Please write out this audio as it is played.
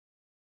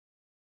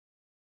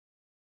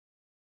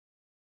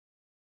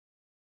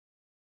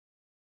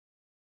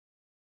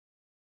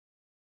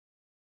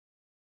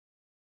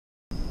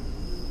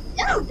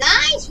Hello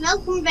guys,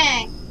 welcome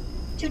back.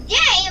 Today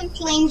I'm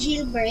playing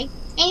Jailbreak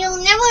and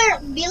you'll never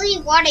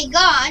believe what I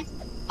got,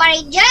 but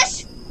I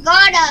just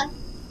got a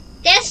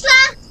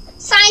Tesla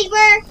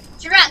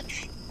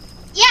Cybertruck.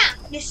 Yeah,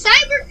 the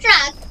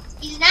Cybertruck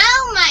is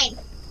now mine.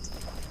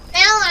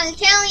 Well, I'll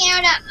tell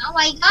you how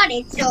I got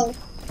it. So,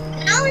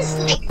 I was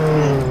like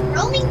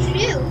roaming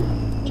through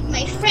with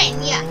my friend,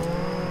 yeah,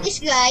 this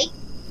guy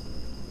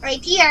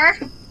right here.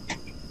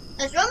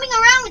 I was roaming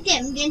around with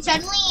him, then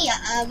suddenly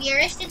we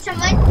arrested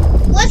someone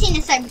who was in a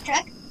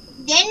Cybertruck.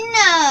 Then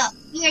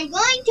we were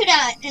going to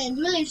the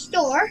jewelry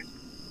store,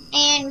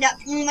 and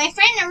my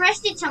friend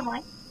arrested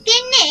someone.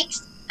 Then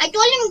next, I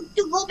told him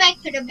to go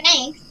back to the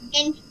bank,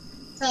 and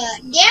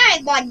there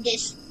I bought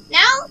this.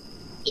 Now,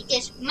 it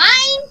is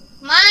mine.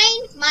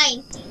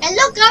 And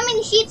look how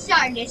many seats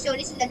are there. So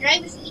this is the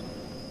driver's seat.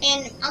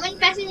 And how many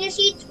passenger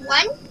seats?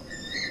 1,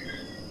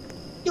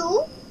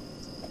 2,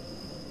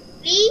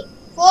 3,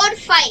 4,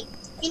 5.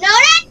 You know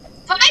that?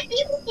 5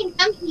 people can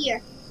come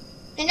here.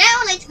 So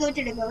now let's go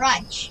to the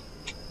garage.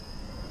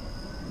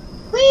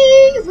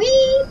 Wee.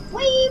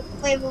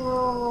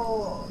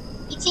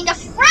 It's in the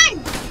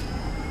front.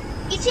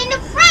 It's in the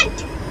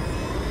front.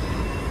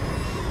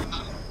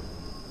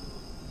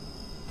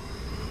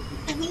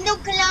 The window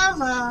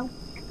color,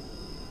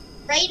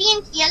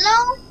 radiant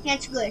yellow.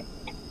 That's good.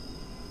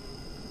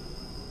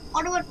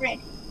 What about red?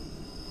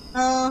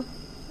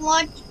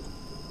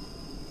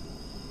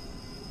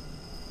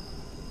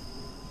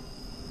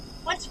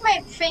 What's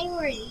my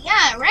favorite?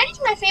 Yeah, red is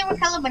my favorite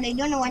color, but I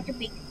don't know what to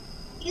pick.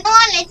 You know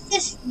what? Let's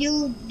just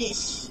do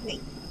this.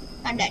 Wait,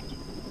 not that.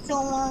 So,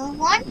 I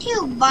want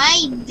to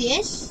buy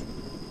this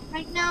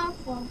right now,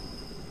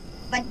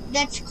 but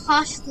that's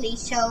costly.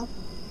 So,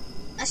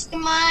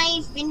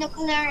 customize window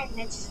color, and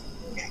let's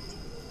do that.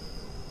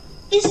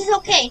 This is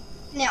okay.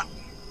 Now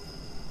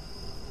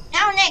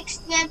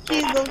next we have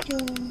to go to.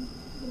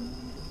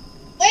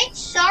 Wait,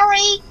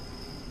 sorry.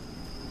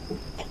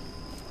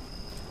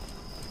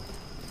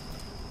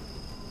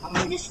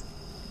 I just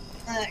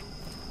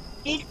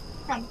did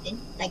something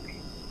like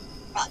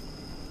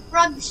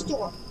rob the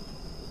store.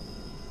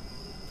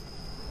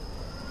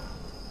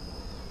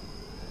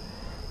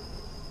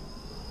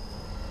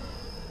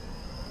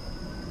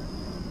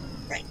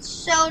 Right,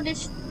 so the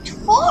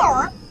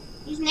store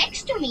is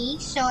next to me,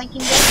 so I can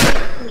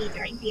get it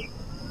right here.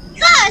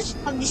 Because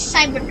of this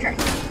Cybertruck,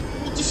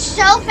 which is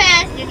so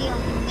fast that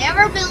you'll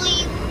never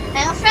believe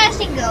how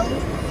fast it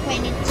goes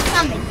when it's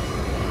coming.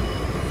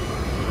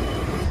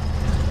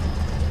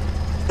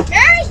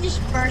 Where is this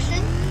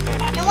person?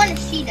 I want to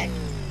see that.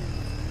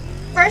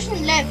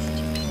 Person left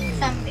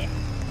somewhere.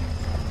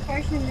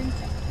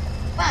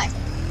 But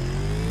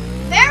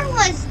where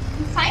was?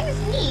 If I was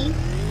me,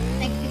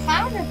 like if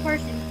I was a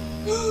person,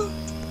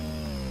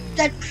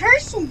 that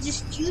person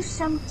just used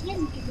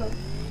something to go.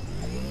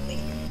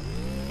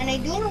 And I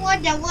don't know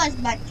what that was,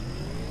 but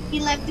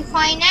he'll have to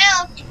find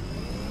out.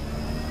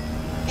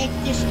 It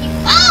just keep.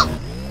 Oh!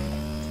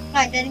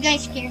 Right, that guy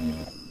scared me.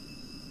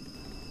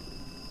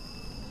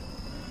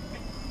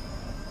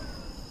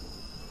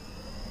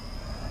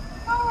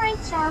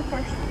 Alright, sorry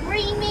for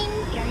screaming.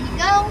 There you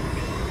go.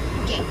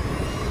 Okay.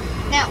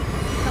 Now,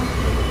 come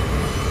here.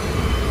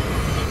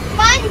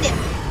 Find him.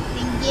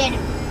 Then get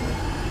him.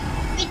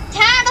 We're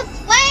tired of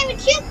playing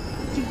with you.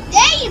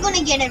 Today you're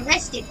gonna get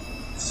arrested.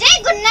 Say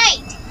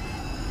goodnight.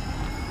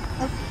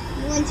 Okay,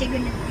 you won't say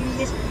goodnight. You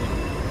just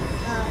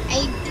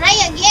I try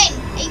again.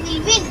 I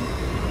will win.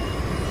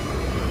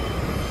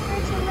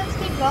 Alright, so let's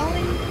keep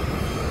going.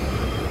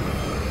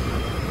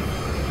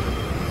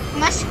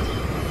 Musky.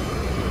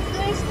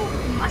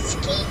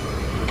 Musky?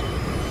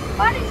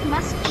 What is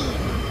musky?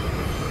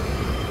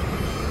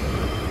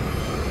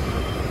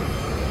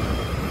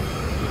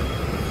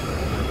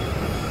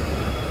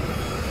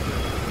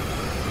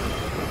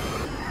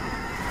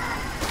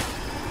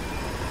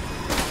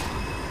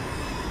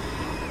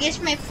 Yes,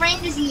 my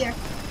friend is here.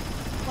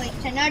 Wait,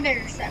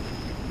 another step.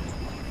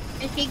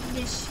 I take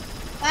this.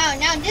 Wow,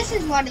 now this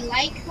is what I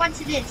like. What's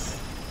this?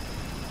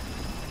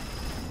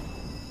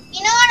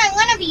 You know what? I'm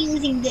gonna be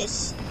using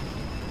this.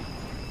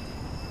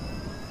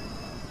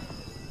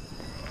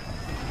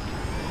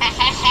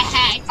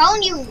 I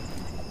found you!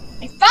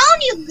 I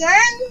found you,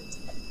 girl!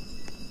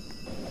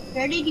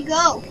 Where did you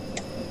go?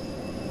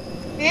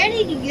 Where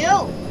did you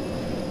go?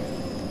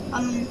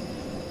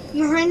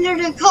 You're under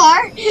the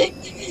car?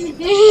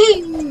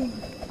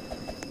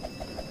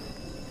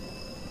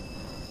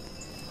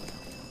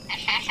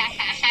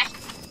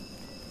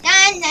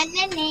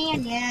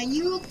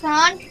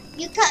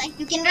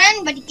 You can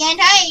run, but you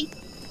can't hide.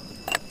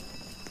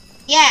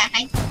 Yeah,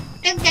 I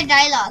took the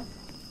dialogue.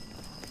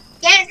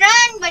 Can't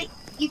run, but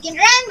you can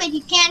run, but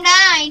you can't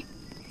hide.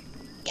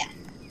 Yeah.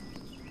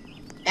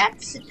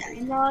 That's the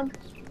dialogue.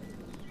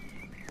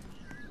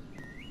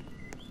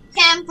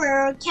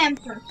 Camper.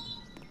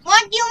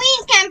 What do you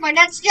mean, camper?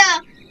 That's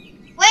the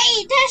way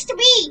it has to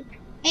be.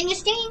 And you're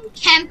saying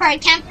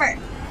camper.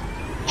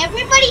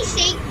 Everybody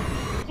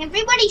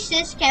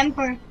says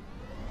camper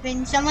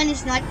when someone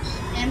is not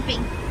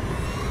camping.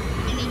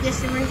 And they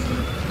just arrest you.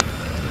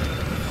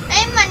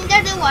 I'm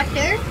under the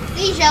water.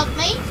 Please help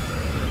me.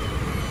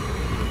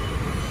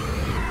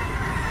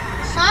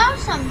 Saw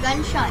some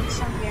gunshots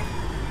somewhere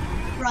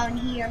around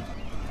here.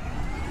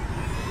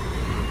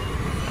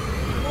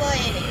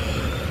 Wait.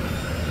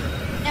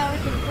 Now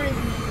it's in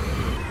prison.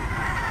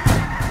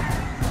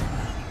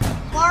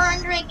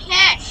 400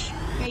 cash.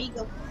 There you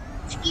go.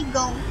 Let's keep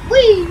going.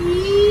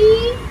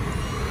 Whee!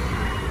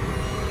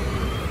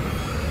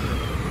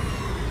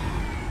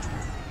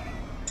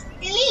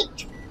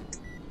 Delete.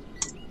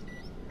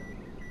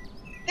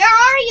 Where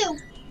are you?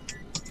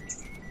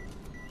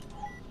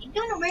 I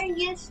don't know where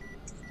he is.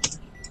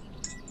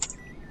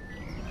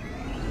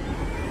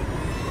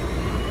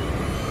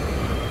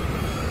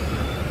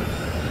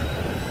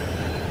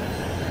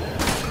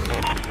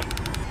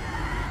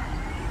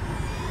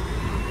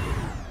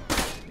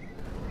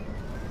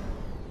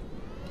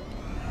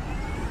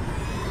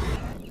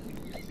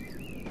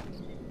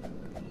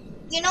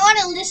 You know what?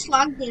 I'll just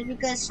lock this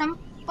because some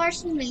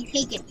person will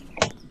take it.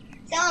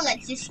 So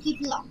let's just keep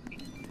locked.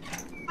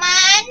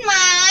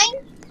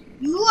 Mine.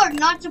 You are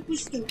not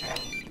supposed to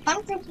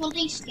come to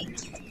police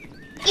station.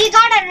 You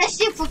got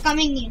arrested for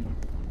coming in.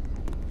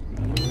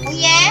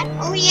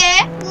 Oh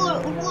yeah.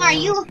 Who are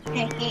you?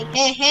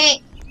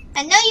 Hey.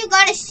 I know you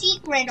got a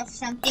secret of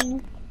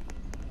something.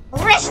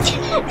 Arrested.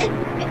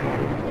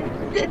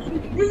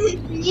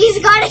 He's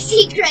got a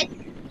secret.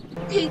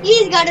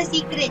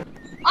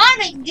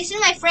 Alright, this is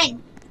my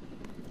friend.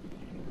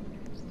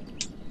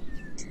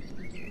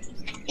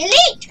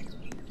 Elite!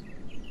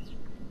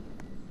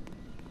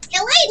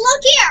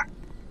 Look here!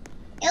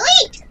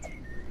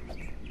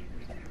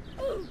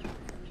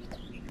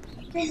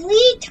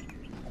 Elite!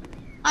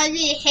 I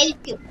will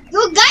help you.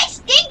 You guys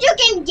think you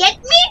can get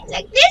me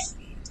like this?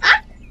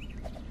 Huh?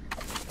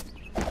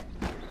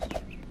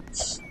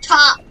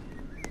 Stop.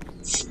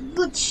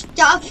 Dude,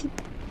 stop.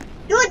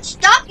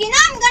 You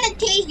know I'm gonna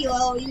tase you.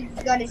 Oh,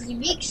 he's got a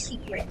big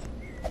secret.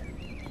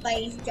 But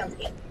he's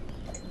jumping.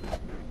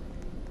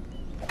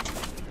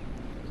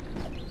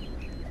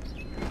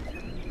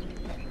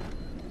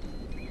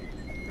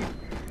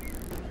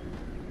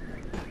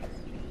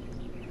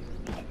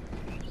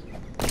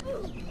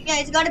 Yeah,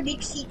 he's got a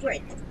big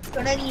secret.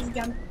 So that he's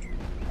jumping.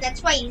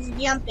 That's why he's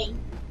jumping.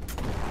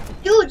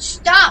 Dude,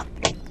 stop.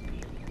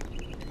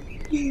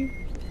 Okay.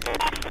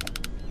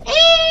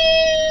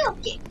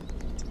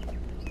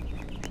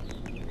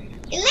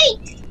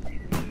 Elite!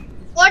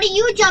 What are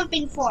you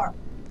jumping for?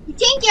 You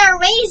think your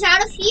way is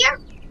out of here?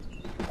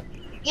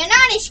 You're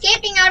not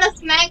escaping out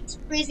of Mac's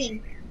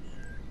prison.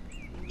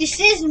 This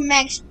is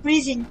Mac's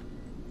prison.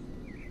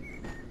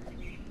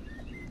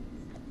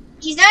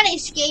 He's not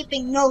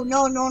escaping. No. You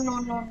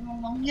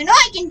know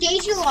I can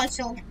tase you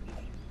also.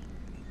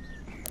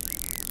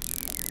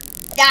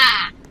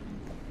 Da!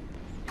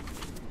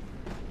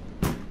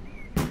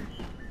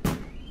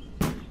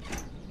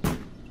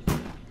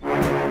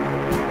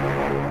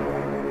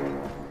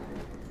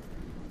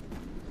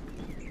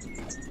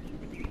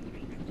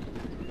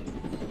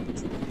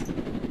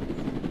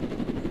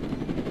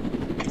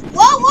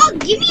 Whoa,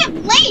 give me a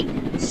blade,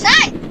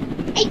 son.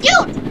 Hey,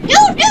 dude.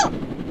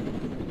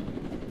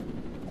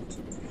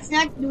 It's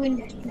not doing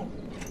that. No.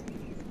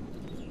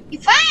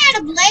 If I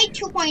had a blade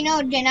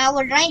 2.0, then I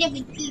would ride it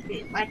with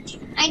people, but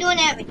I don't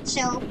have it,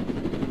 so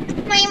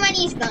my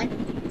money is gone.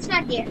 It's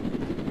not there.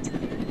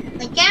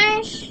 My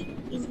cash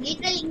is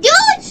literally...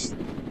 Dudes!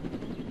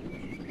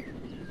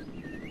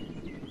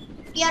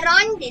 We are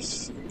on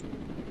this.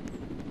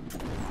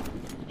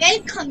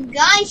 Welcome,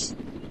 guys,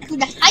 to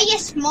the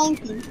highest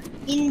mountain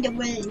in the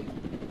world.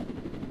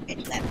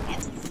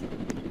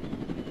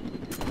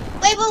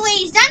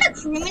 Wait, is that a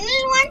criminal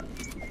one?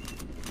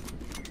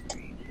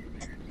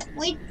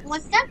 Wait,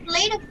 was that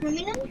blade a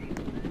criminal?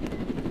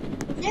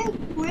 Is there a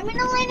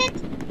criminal in it?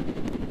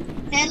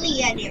 Sadly,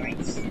 yeah, there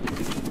is.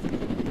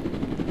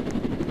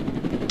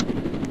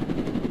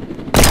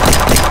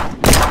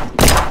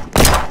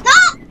 No!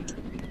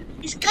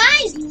 This guy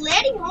is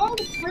letting all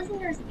the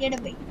prisoners get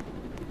away.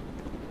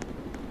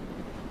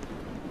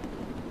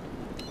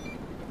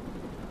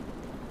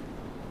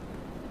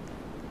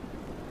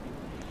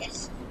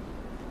 Yes.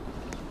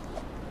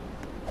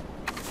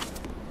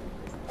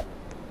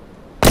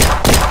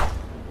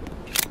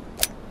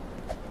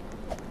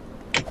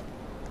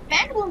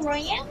 Battle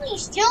Royale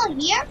is still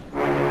here?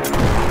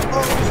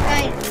 Oh, this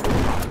guy is...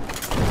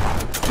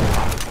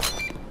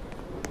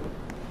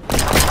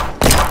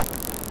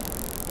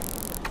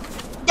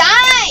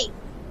 Die!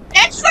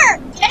 That's for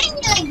getting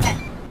me like that.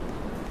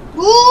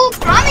 Who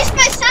promised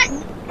my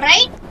son,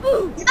 right?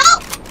 No!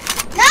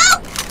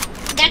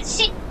 That's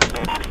it.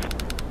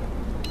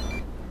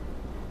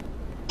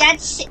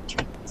 That's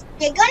it.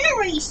 We're gonna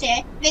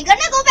reset. We're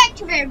gonna go back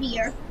to where we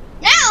are.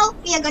 Now,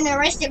 we are gonna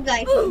arrest the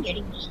guy for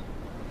getting me.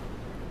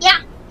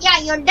 Yeah,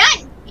 you're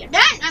done.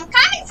 I'm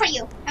coming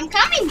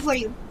for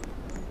you.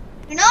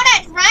 You know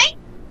that, right?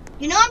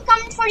 You know I'm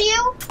coming for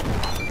you?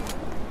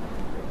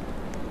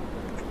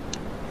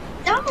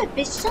 Is that my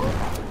pistol?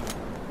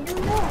 I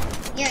don't know.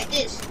 Yeah, it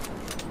is.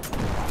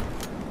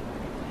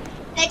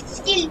 Let's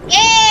kill.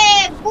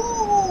 Yeah,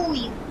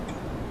 boo!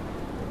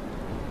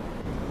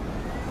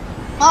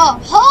 Oh,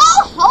 ho,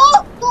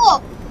 ho,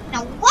 ho.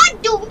 Now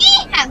what do we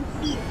have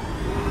here?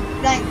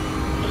 Like,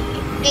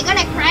 they're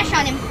gonna crash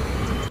on him.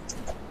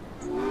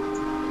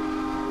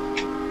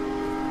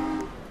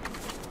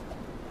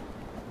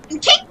 You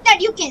think that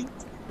you can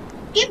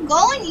keep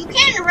going? You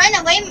can't run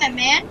away, my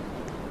man.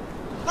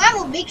 You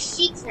have a big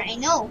secret, I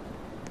know.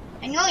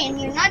 I know,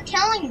 and you're not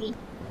telling me.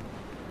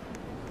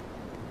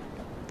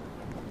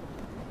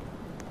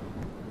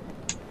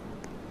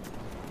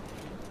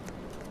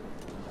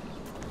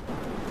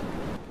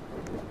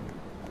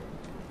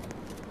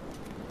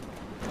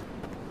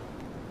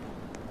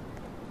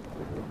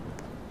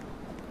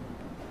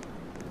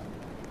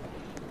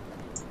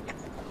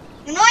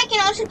 You know I can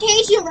also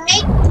tase you,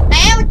 right? I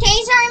have a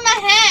taser in my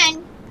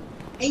hand.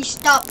 Hey,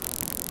 stop.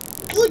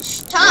 Dude,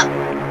 stop.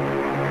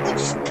 Dude,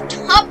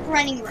 stop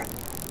running around.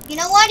 You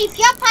know what? If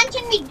you're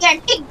punching me,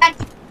 then take that.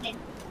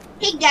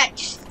 Take that.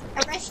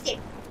 Arrested.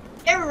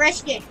 They're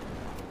arrested.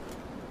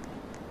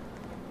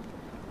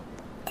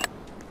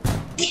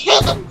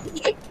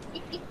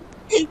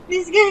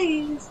 This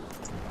guy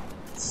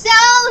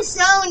is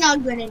so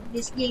not good at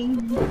this game.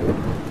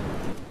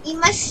 He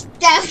must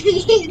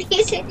definitely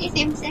reset it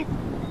himself.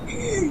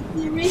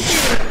 He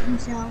reset it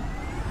himself.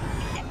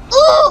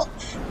 Ooh!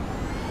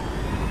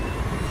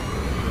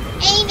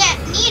 Ain't that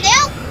need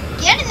help?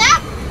 Getting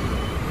up!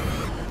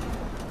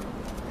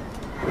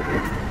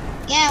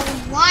 Yeah, we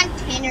want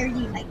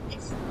energy like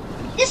this.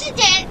 This is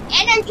the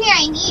energy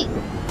I need.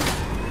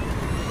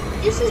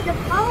 This is the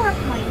power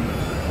point.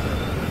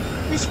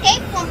 To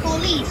escape from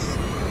police.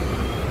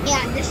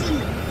 Yeah, this is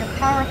the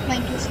power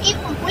point to escape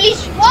from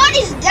police. What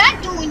is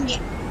that doing there?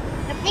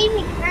 That made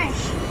me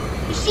crash.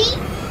 You see?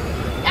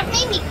 That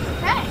made me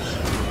crash.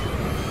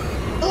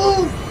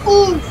 Oof,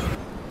 oof.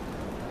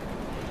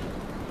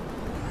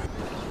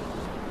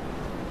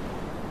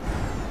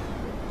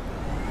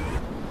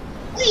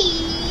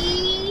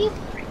 Whee!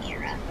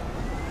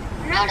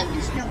 We're out of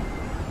the snow.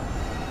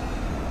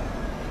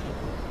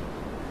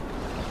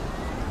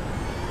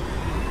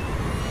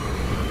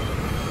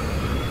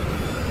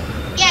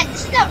 Yeah,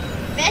 this is the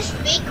best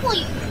vehicle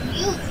you can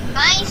use,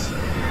 guys.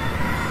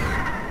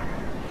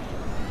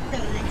 So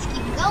let's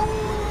keep going.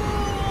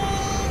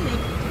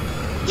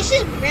 This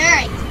is where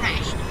I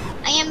crashed.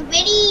 I am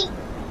very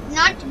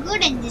not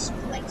good at this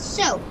place,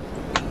 so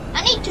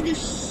I need to do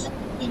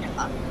something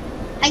about it.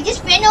 I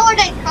just went over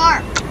that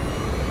car.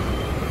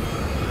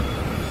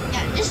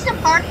 Yeah, this is the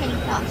parking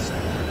cost.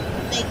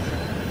 Like,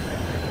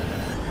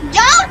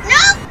 don't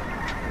no!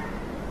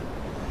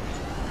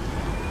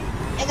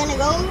 They're gonna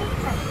go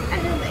from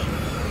other way.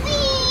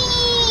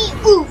 Whee!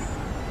 Oof!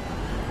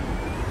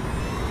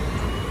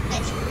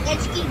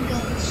 Let's keep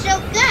going. So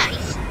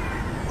guys,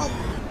 oh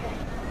my god.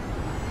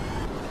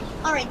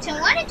 Alright, so I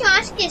wanted to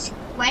ask this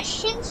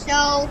question.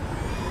 So,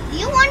 do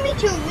you want me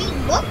to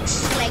read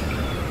books like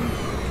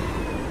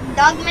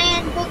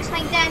Dogman books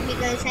like that?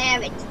 Because I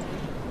have it.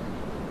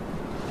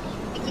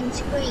 I can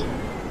screen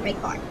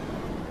record.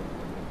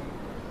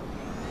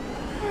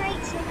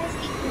 Alright, so let's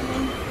keep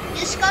going.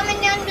 Just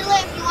comment down below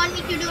if you want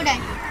me to do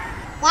that.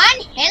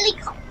 One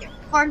helicopter.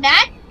 For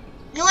that?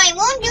 No, I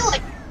won't do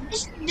it.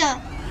 This is the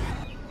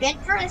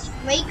betterest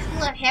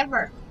vehicle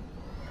ever.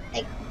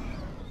 Like,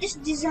 this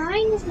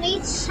design is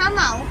made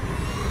somehow,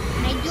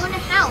 and I don't know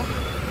how.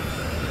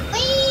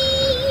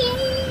 Whee!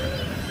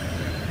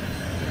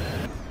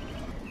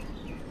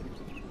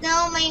 So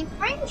my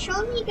friend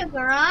showed me the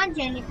garage,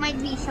 and it might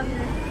be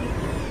somewhere.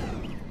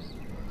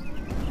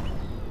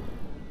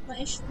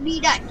 Let's be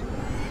that.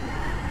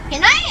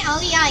 Can I?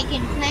 Oh yeah, I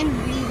can climb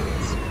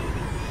buildings.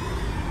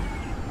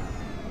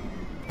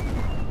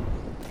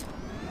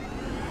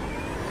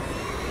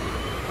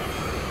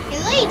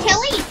 Elite!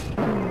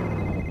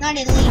 Not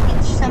elite,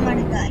 it's some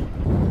other guy.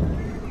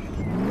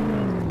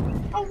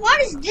 Oh,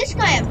 what is this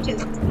guy up to?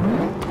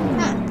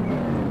 Huh.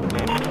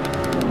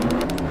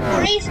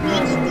 Race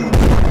needs to.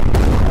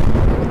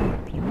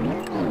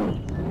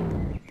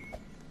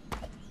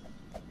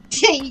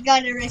 You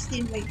got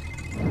arrested by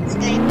this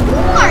guy. Who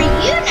are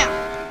you now?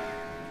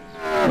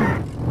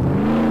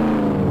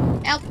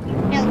 Help,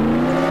 help.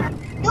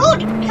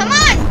 Dude, come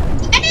on!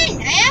 Get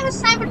in! I have a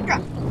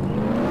Cybertruck.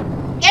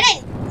 Get in!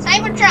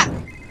 Cybertruck!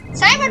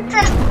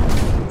 Cybertruck!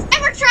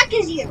 Cybertruck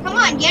is here! Come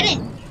on, get in!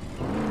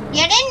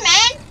 Get in,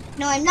 man!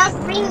 No, I'm not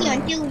freeing you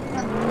until...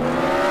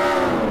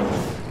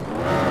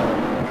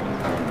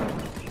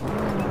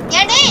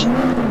 Get in!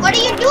 What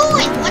are you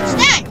doing? What's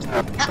that?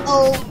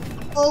 Uh-oh.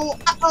 Oh,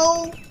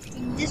 uh-oh.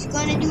 We're just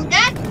gonna do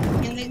that.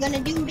 Then we're gonna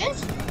do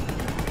this.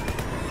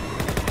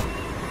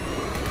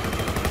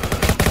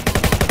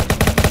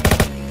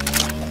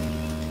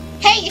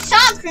 Hey, I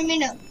saw a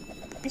criminal.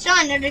 I saw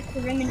another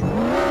criminal.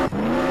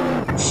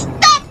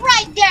 Stop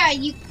right there,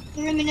 you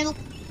criminal.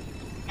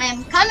 I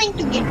am coming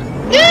to get you.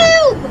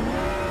 Noob!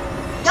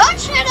 Don't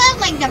shut up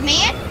like the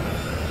man.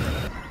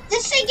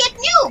 Just say get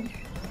noob.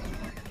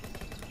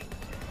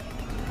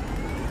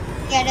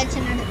 Yeah, that's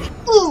another thing.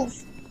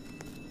 Oof.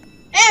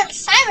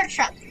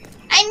 Cybertruck.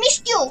 I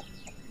missed you.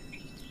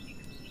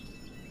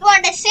 You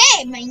are the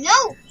same, I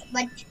know.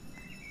 But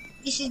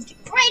This is the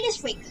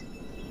greatest week.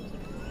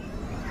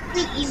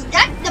 Wait, is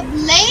that the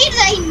blade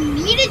I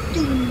needed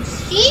to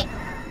see?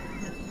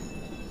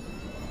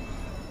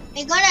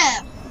 I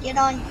gotta get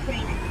on the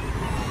train.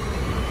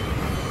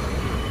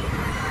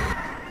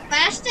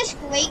 Fastest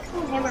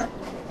vehicle ever.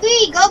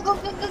 Wait, go, go,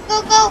 go, go,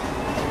 go, go.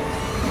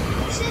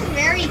 This is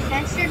very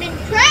faster than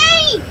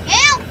train.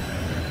 Help!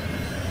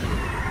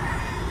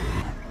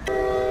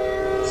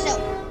 So,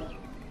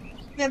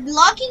 we're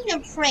blocking the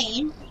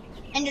train,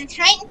 and the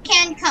train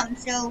can't come,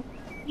 so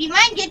we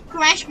might get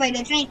crashed by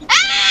the train.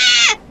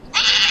 Ah!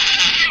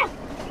 Ah!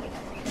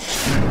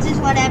 This is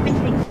what happens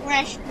when you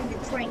crash with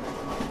the train.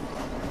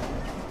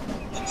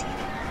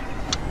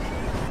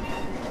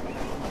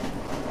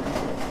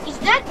 Is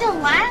that the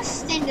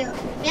last and the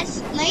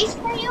best place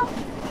for you?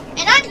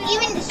 And not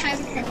even the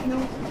Cybertruck, no.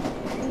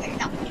 We're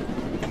not.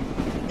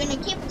 We're gonna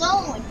keep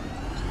going.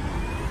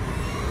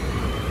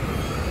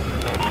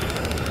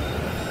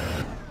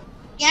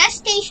 Gas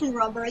station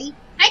robbery.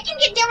 I can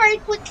get there very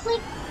quickly.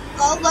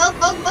 Go, go,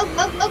 go, go,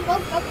 go, go, go,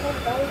 go, go,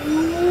 go.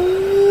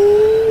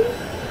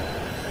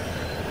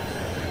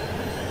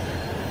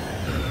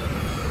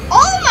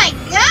 Oh my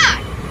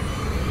god!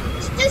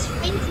 It's just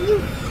new.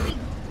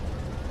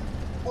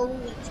 Oh,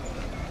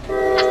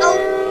 uh-oh.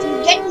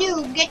 Get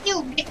noob, get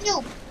noob, get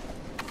noob.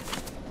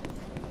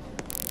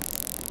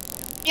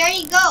 There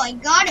you go, I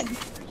got him.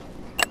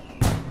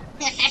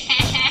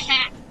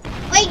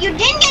 Wait, you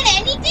didn't get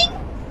anything?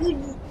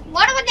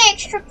 What about the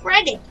extra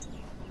credit?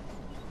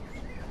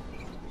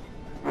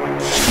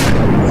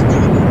 Let's do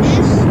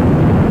this.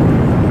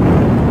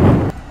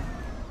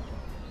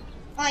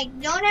 Oh, I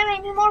don't have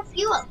any more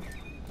fuel.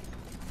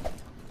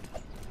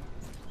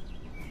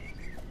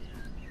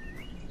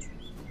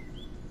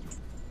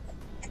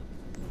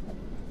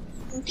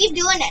 Keep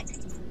doing it.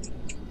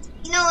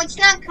 You know, it's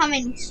not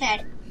coming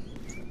set.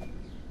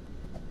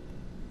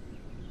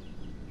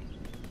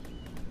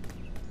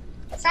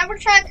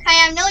 Cybertruck, I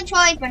have no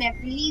choice but I have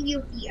to leave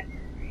you here.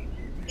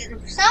 Because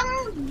of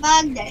some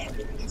bug that I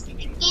witnessed and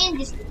I can't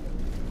just do it.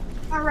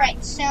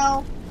 Alright,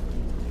 so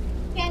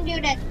can't do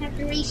that, have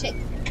to reset.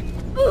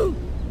 Ooh.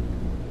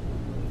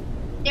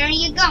 There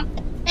you go.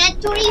 Have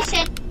to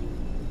reset.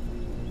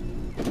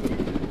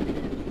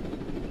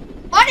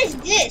 What is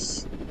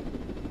this?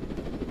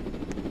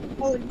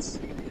 Oh, it's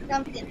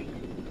something.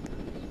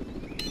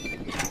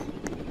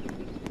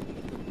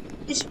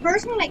 This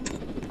person like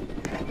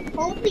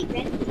totally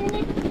vented in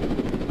it.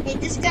 It's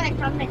just gonna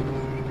come and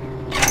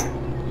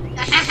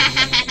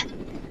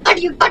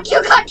got you. It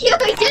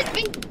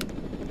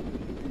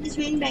just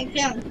went back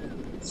down.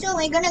 So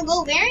we're gonna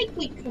go very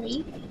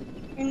quickly,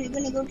 and we're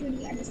gonna go to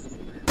the other side.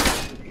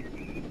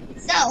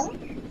 So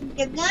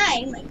the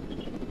guy like.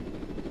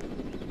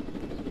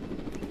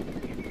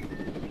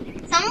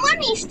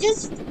 Someone is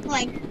just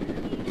like,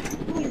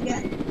 oh my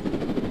god.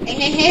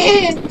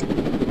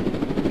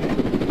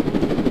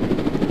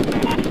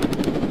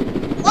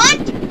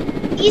 What?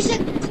 He's a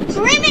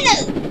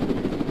criminal.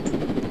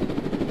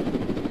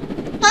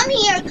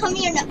 Come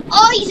here now.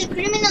 Oh, he's a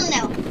criminal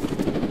now.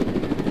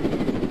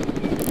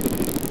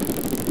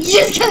 He's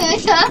just gonna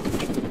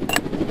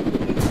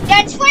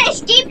That's for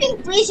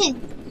escaping prison.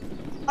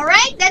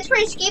 Alright, that's for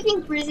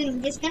escaping prison.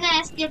 I'm just gonna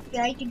ask this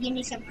guy to give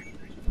me some money.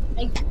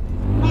 Like,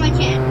 how much is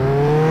it?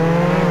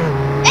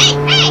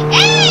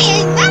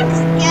 Hey, that's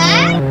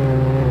guy!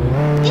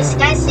 This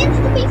guy seems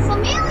to be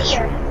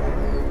familiar.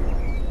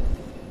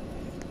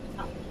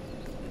 Oh.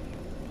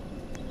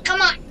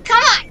 Come on!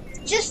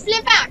 Just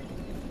flip out.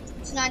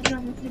 It's not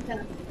gonna flip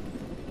out.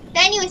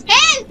 Anyways,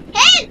 help!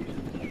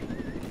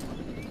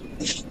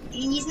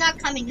 He's not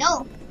coming,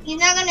 no. He's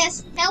not gonna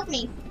help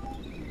me.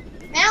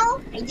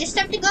 Well, I just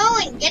have to go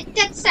and get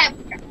that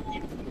Cybertruck.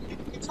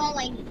 That's all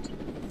I need.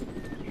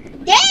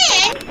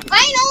 Then,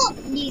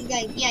 these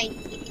guys, yeah.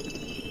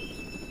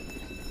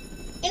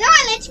 You know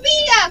what, let's be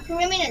a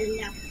criminal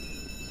now.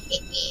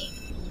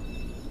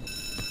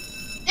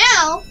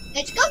 Now,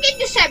 let's go get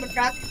the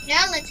Cybertruck.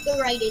 Now, let's go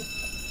ride it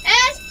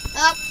as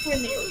a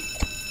criminal.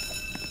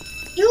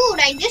 Dude,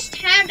 I just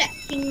had that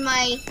in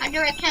my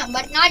other account,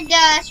 but not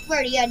the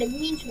sword, yeah, the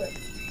green sword.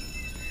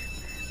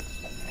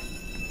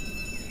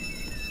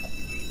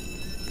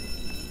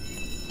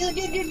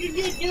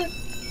 Dude.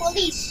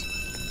 Police.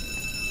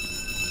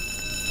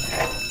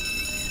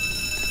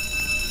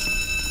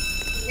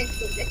 Let's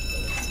go.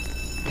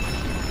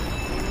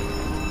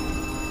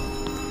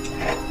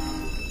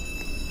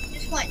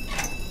 This one.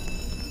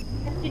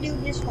 Have to do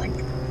this one.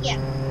 Yeah.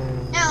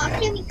 Now,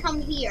 after we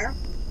come here.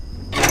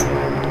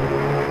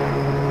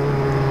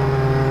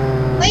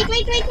 Wait.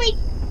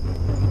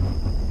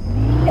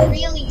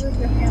 Really use your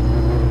camera.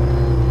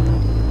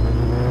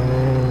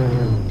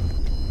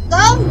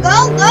 Go!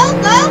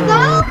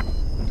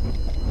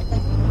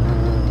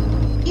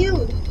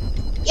 Dude,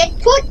 get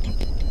put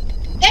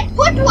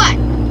what?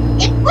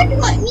 Get put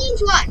what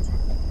means what?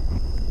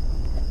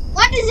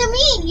 What does it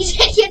mean? You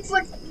said get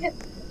put.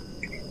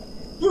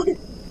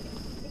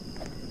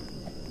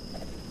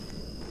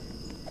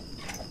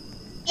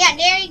 Yeah,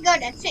 there you go,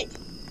 that's it.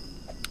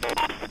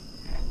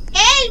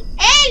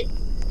 Hey!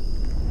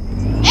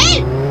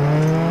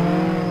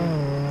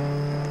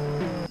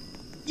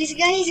 This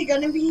guy is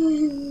gonna be...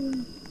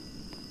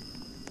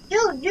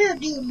 Dude. Dude,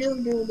 wait!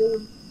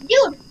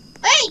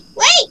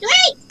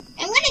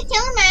 I'm gonna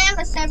tell him I have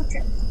a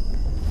Cybertruck.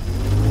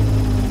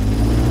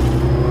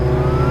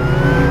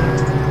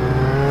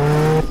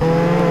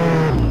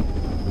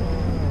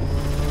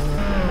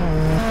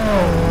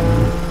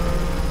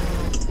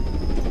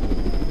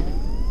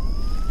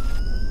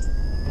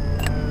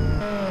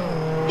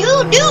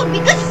 Dude,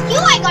 because of you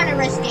I got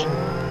arrested.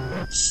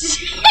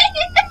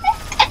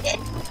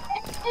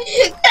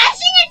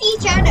 Crashing at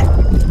each other.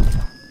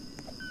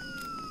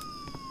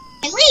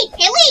 Elite!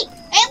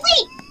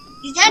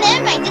 Is that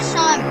him? I just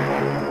saw him.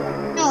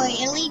 No,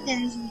 Elite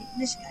is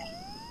this guy.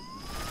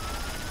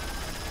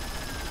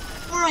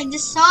 Oh, I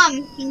just saw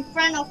him in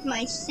front of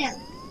my cell.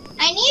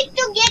 I need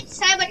to get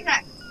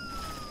Cybertruck.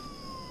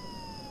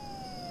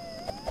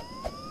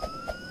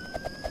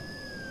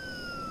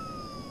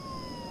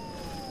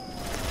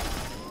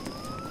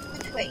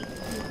 Which way?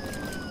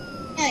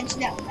 No, it's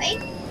that way.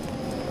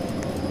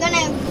 I'm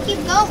gonna keep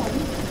going.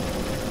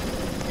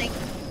 Like,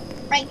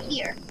 right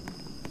here.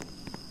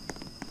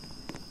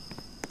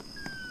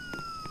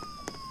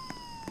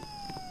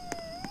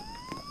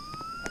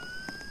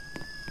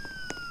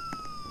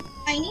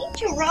 I need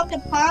to rob the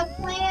power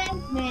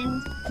plant,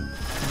 then...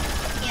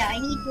 Yeah, I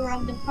need to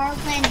rob the power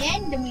plant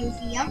and the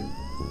museum.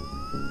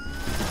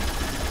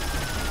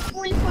 Who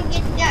will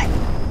forget that?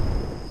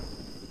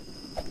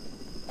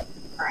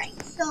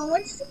 Alright, so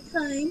what's the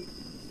time?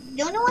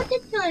 Don't know what the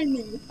time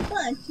is,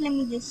 but let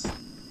me just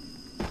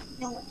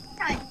know what the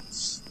time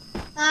is.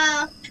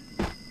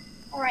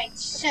 Alright,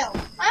 so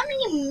how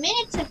many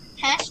minutes have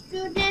passed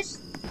through this?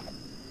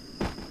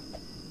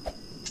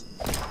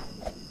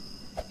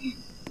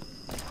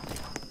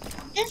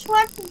 That's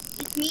what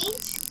it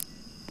means?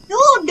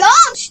 Dude,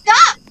 don't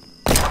stop!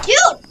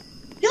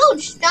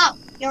 Dude, stop!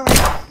 You're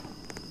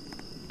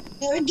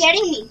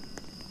getting me.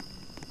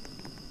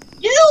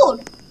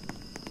 Dude!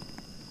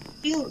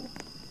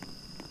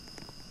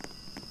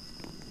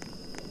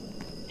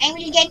 I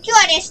will get you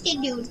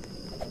arrested, dude.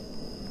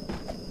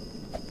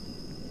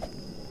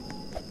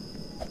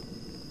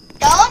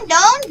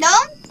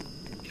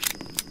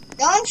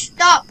 Don't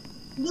stop.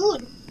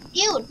 Dude.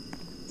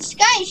 This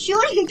guy is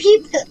shooting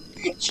people.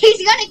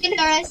 He's gonna get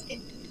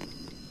arrested.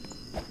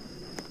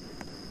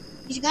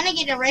 He's gonna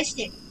get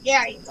arrested.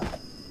 There you go.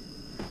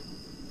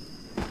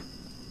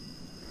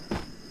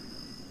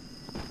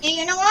 Hey,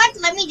 you know what?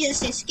 Let me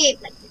just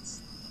escape like this.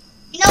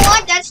 You know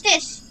what? That's the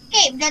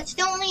escape. That's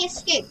the only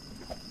escape.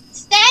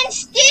 Stand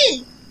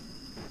still!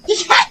 You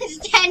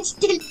can't stand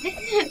still.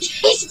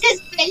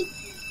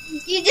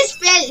 You just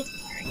fell.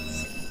 Alright.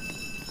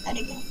 That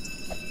again.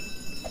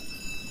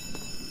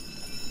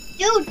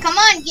 Dude, come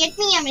on, get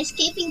me. I'm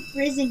escaping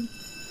prison.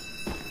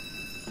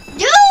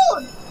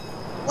 Dude!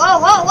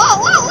 Whoa.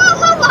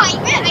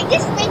 I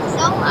just went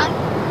so long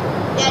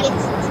that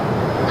it's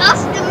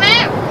off the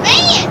map.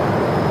 Man!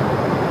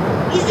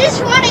 Is this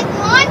what I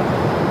want?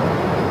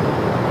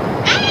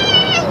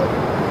 Help!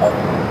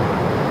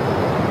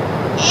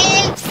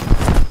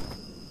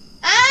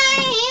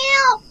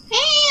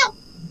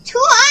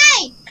 Too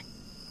high!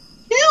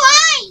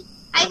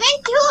 I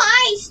went too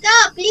high.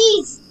 Stop,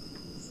 please.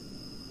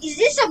 Is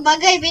this a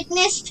bug I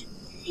witnessed?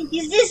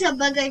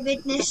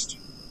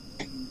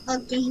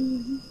 Okay.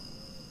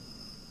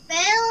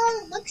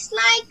 Well, looks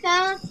like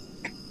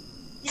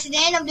this is the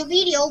end of the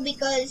video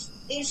because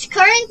it's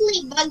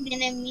currently bugged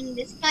and I'm in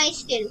the sky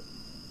still.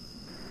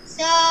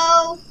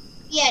 So,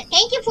 yeah,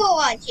 thank you for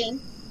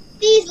watching.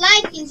 Please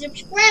like and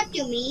subscribe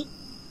to me.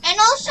 And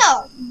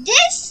also,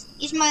 this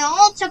is my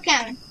alt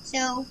account.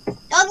 So,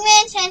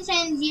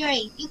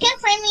 Dogman7708. You can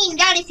friend me in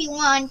that if you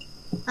want.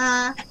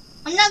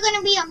 I'm not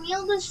gonna be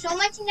available so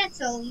much in that,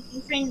 so you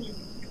can friend me.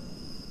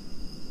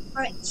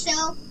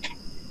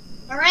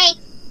 Alright,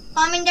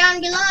 comment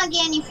down below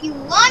again if you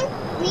want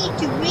me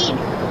to read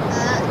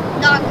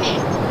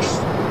Dogman.